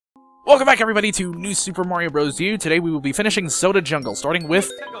Welcome back, everybody, to New Super Mario Bros. U. Today we will be finishing Soda Jungle, starting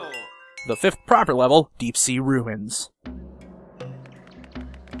with the 5th proper level, Deepsea Ruins.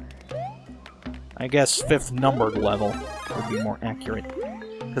 I guess 5th numbered level would be more accurate,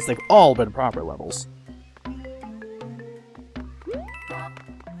 because they've all been proper levels.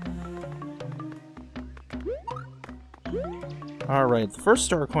 Alright, the first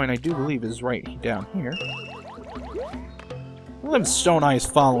star coin I do believe is right down here. Look at them stone eyes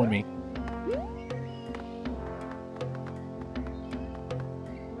following me.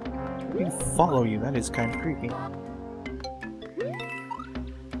 I can follow you, that is kind of creepy.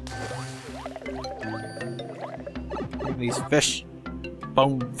 Look at these fish.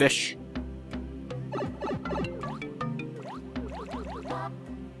 Bone fish.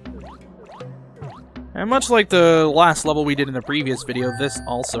 And much like the last level we did in the previous video, this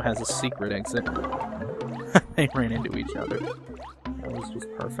also has a secret exit. They ran into each other. That was just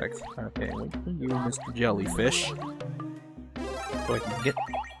perfect. Okay, wait for you, Mr. Jellyfish. So I can get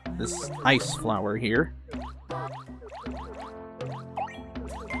this ice flower here.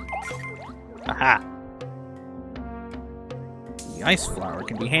 Aha! The ice flower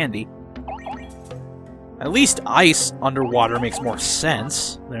can be handy. At least ice underwater makes more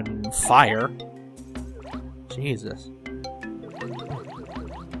sense than fire. Jesus.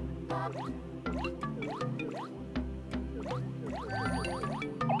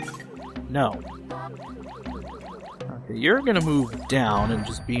 No. Okay, you're gonna move down and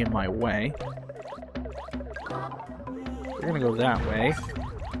just be in my way. You're gonna go that way.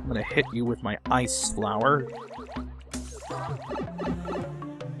 I'm gonna hit you with my ice flower.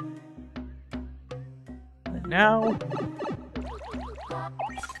 And now...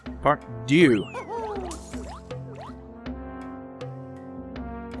 Part 2.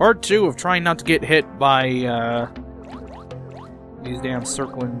 Part 2 of trying not to get hit by, these damn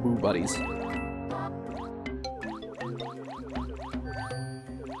circling boo buddies.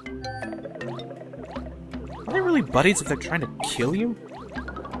 Are they really buddies if they're trying to kill you?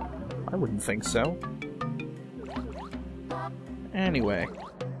 I wouldn't think so. Anyway.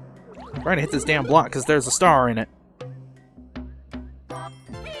 I'm trying to hit this damn block because there's a star in it.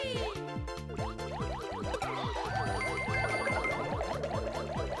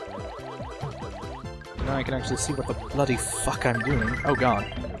 Now I can actually see what the bloody fuck I'm doing. Oh god.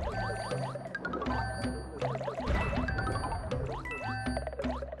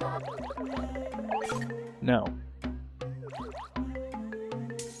 No.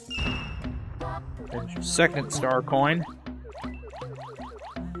 There's your second star coin.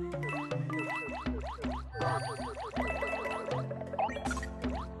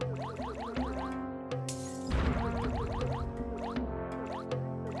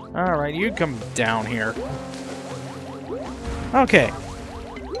 Alright, you come down here. Okay.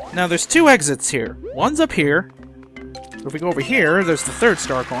 Now there's 2 exits here. One's up here. If we go over here, there's the 3rd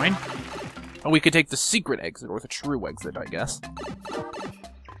star coin. And we could take the secret exit, or the true exit, I guess.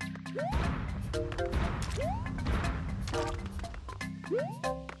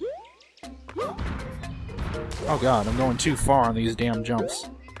 Oh god, I'm going too far on these damn jumps.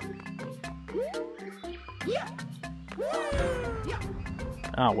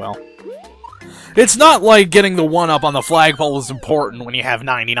 Oh well. It's not like getting the 1-up on the flagpole is important when you have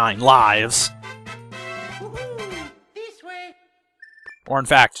 99 lives. This way. Or in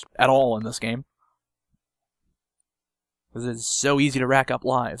fact, at all in this game. Because it's so easy to rack up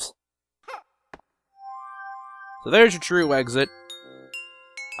lives. So there's your true exit.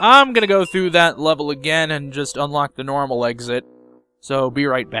 I'm gonna go through that level again and just unlock the normal exit. So be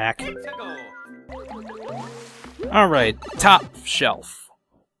right back. Alright, top shelf.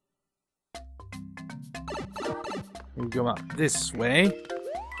 We go out this way.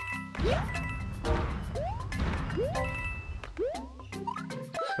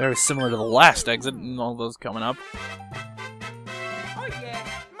 Very similar to the last exit and all those coming up. Oh yeah,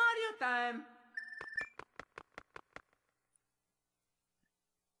 Mario time.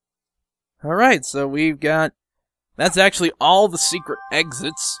 Alright, so we've got... That's actually all the secret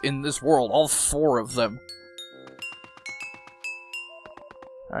exits in this world, all 4 of them.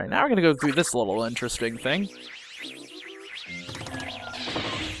 Alright, now we're gonna go through this little interesting thing.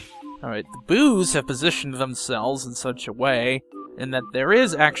 Alright, the boos have positioned themselves in such a way in that there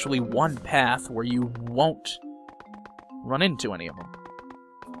is actually one path where you won't run into any of them.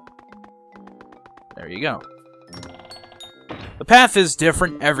 There you go. The path is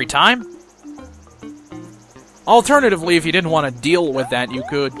different every time. Alternatively, if you didn't want to deal with that, you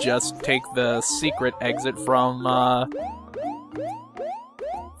could just take the secret exit from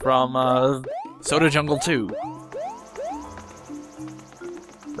Soda Jungle 2.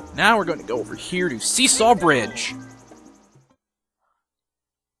 Now we're going to go over here to Seesaw Bridge.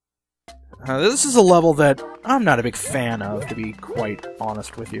 This is a level that I'm not a big fan of, to be quite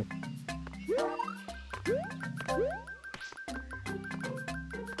honest with you.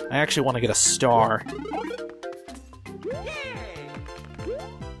 I actually want to get a star.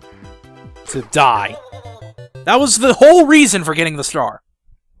 To die. That was the whole reason for getting the star.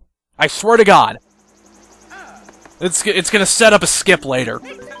 I swear to God. It's gonna set up a skip later.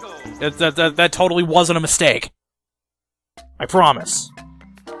 That totally wasn't a mistake. I promise.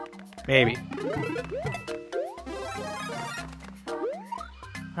 Maybe.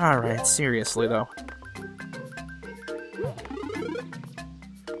 Alright, seriously though.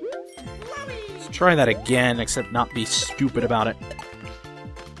 Let's try that again, except not be stupid about it.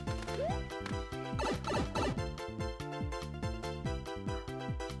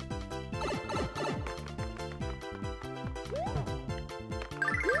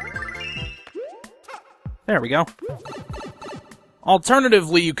 There we go.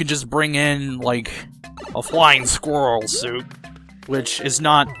 Alternatively, you could just bring in, like, a flying squirrel suit, which is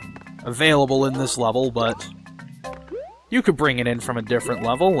not available in this level, but you could bring it in from a different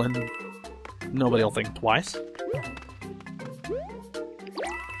level, and nobody will think twice.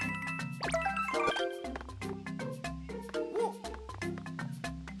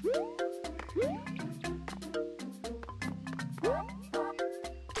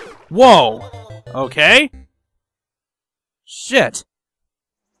 Whoa! Okay. Shit.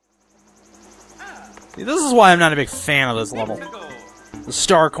 See, this is why I'm not a big fan of this level. The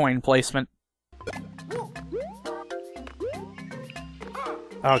star coin placement.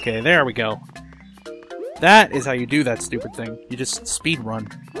 Okay, there we go. That is how you do that stupid thing. You just speed run.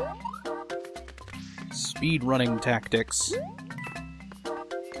 Speed running tactics.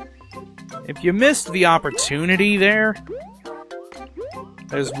 If you missed the opportunity there,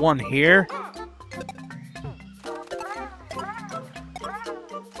 there's one here.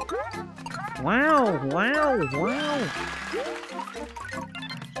 Wow, wow, wow.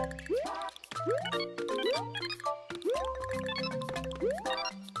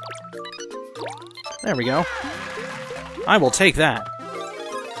 There we go. I will take that.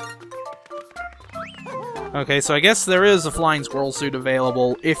 Okay, so I guess there is a flying squirrel suit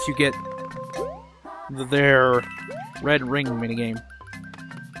available if you get their red ring minigame.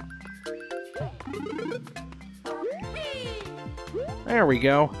 There we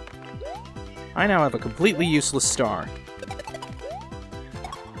go. I now have a completely useless star.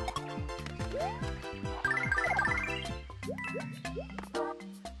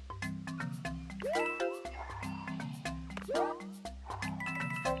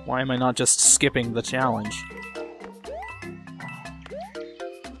 Why am I not just skipping the challenge?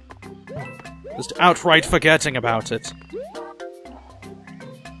 Just outright forgetting about it.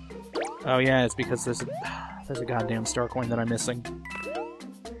 Oh yeah, it's because there's a goddamn star coin that I'm missing.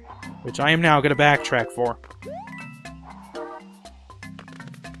 Which I am now going to backtrack for.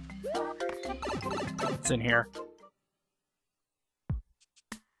 It's in here.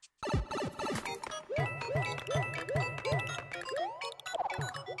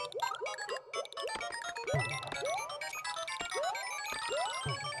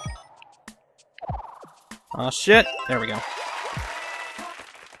 Oh shit! There we go.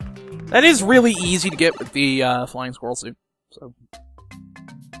 That is really easy to get with the flying squirrel suit. So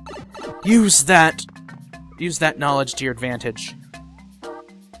use that knowledge to your advantage.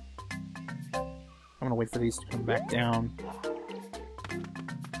 I'm gonna wait for these to come back down.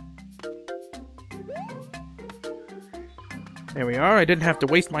 There we are. I didn't have to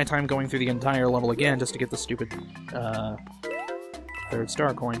waste my time going through the entire level again just to get the stupid third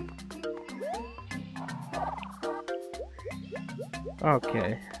star coin.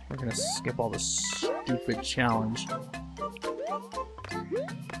 Okay, we're gonna skip all this stupid challenge.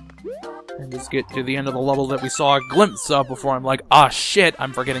 And just get to the end of the level that we saw a glimpse of before I'm like, ah shit,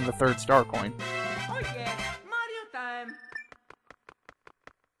 I'm forgetting the third star coin. Oh yeah, Mario time!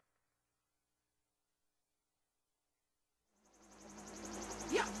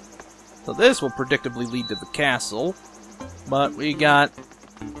 Yeah. So this will predictably lead to the castle, but we got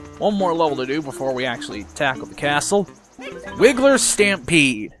one more level to do before we actually tackle the castle. Wiggler's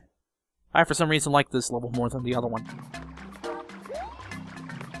Stampede. I, for some reason, like this level more than the other one.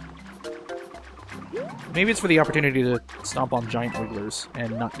 Maybe it's for the opportunity to stomp on giant wigglers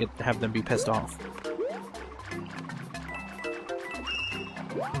and not have them be pissed off.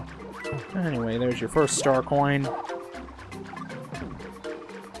 Anyway, there's your first star coin.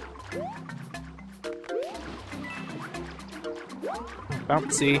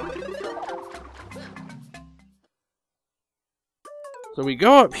 Bouncy. So we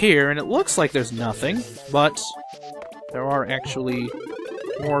go up here, and it looks like there's nothing, but there are actually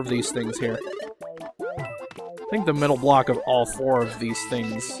more of these things here. I think the middle block of all 4 of these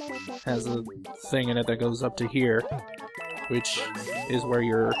things has a thing in it that goes up to here, which is where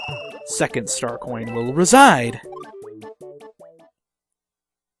your second star coin will reside.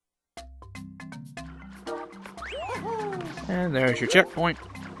 And there's your checkpoint.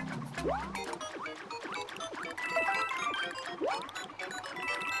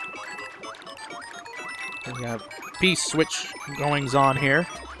 We have peace switch goings on here.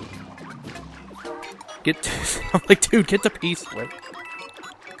 Get to, I'm like, dude, get the peace switch.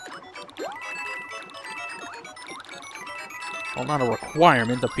 Well, not a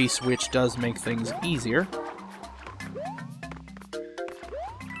requirement. The peace switch does make things easier.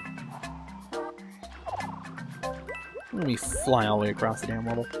 Let me fly all the way across the damn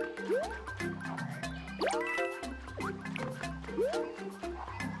level.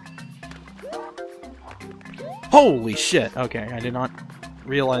 Holy shit! Okay, I did not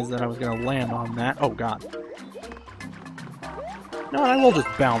realize that I was gonna land on that. Oh god. No, I will just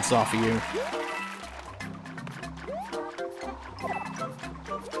bounce off of you.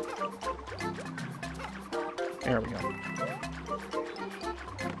 There we go.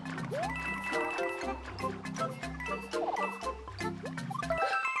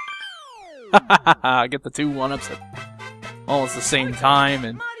 I get the 2 1-ups at almost the same time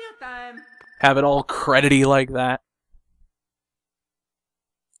and have it all credity like that.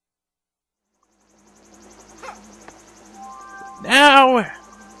 Now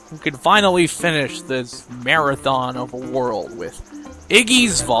we can finally finish this marathon of a world with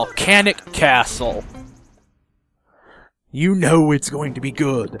Iggy's Volcanic Castle. You know it's going to be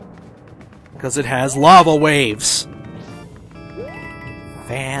good, because it has lava waves.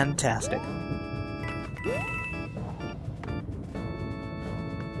 Fantastic.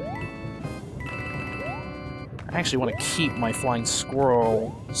 I actually want to keep my flying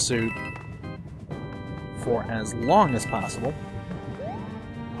squirrel suit for as long as possible.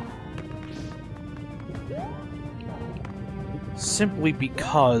 Simply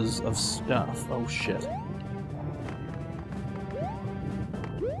because of stuff. Oh shit.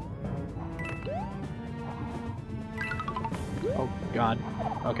 Oh god.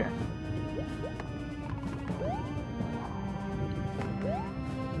 Okay.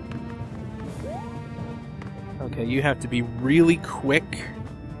 Okay, you have to be really quick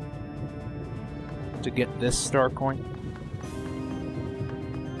to get this star coin.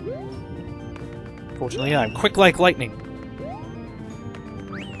 Fortunately, I'm quick like lightning.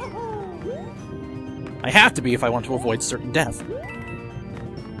 I have to be if I want to avoid certain death.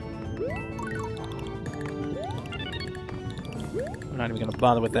 I'm not even gonna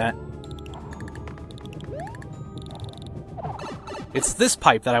bother with that. It's this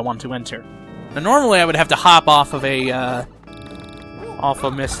pipe that I want to enter. Now, normally I would have to hop off of a, off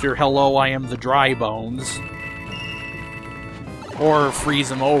of Mr. Hello, I am the Dry Bones. Or freeze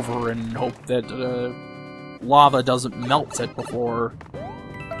him over and hope that, lava doesn't melt it before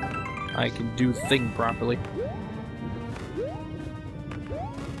I can do the thing properly.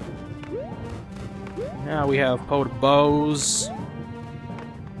 Now we have pot of bows.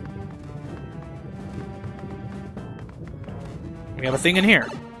 We have a thing in here.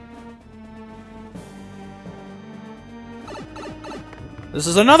 This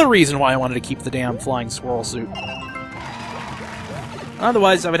is another reason why I wanted to keep the damn flying squirrel suit.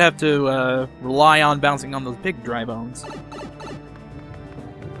 Otherwise, I would have to rely on bouncing on those big dry bones.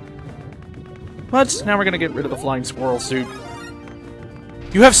 But now we're gonna get rid of the flying squirrel suit.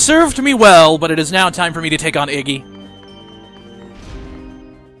 You have served me well, but it is now time for me to take on Iggy.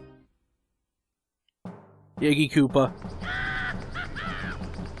 Iggy Koopa.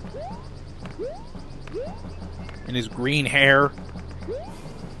 And his green hair.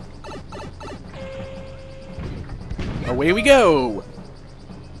 Away we go!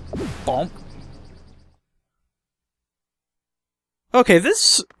 Bonk. Okay,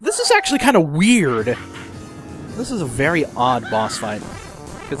 this is actually kind of weird. This is a very odd boss fight.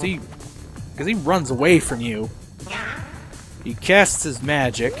 Because he runs away from you. He casts his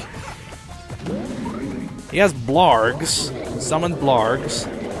magic. He has blargs. Summon blargs.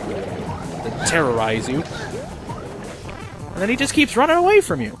 That terrorize you. And then he just keeps running away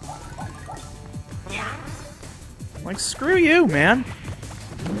from you. Like, screw you, man.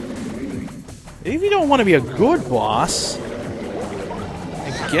 If you don't want to be a good boss,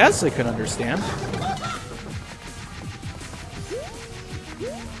 I guess I could understand.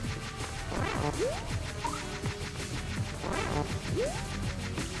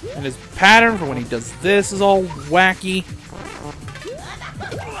 And his pattern for when he does this is all wacky.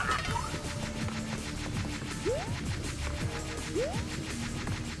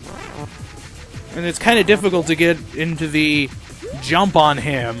 And it's kind of difficult to get into the jump on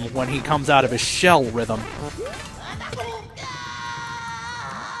him when he comes out of his shell rhythm.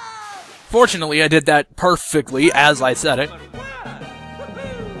 Fortunately, I did that perfectly as I said it.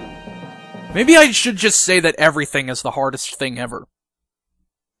 Maybe I should just say that everything is the hardest thing ever.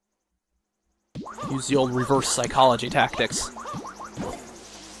 Use the old reverse psychology tactics.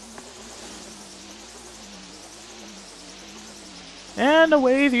 And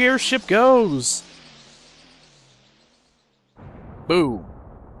away the airship goes! Boom.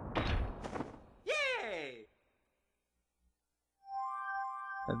 Yay!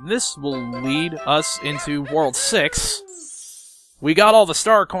 And this will lead us into World 6. We got all the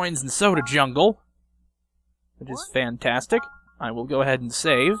star coins in Soda Jungle, which is fantastic. I will go ahead and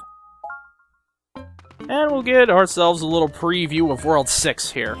save. And we'll get ourselves a little preview of World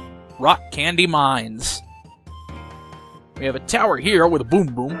 6 here. Rock Candy Mines. We have a tower here with a boom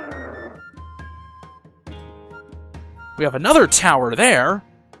boom. We have another tower there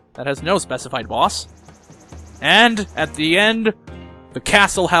that has no specified boss. And at the end, the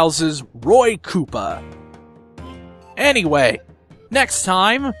castle houses Roy Koopa. Anyway, next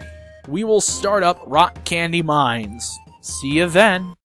time, we will start up Rock Candy Mines. See you then.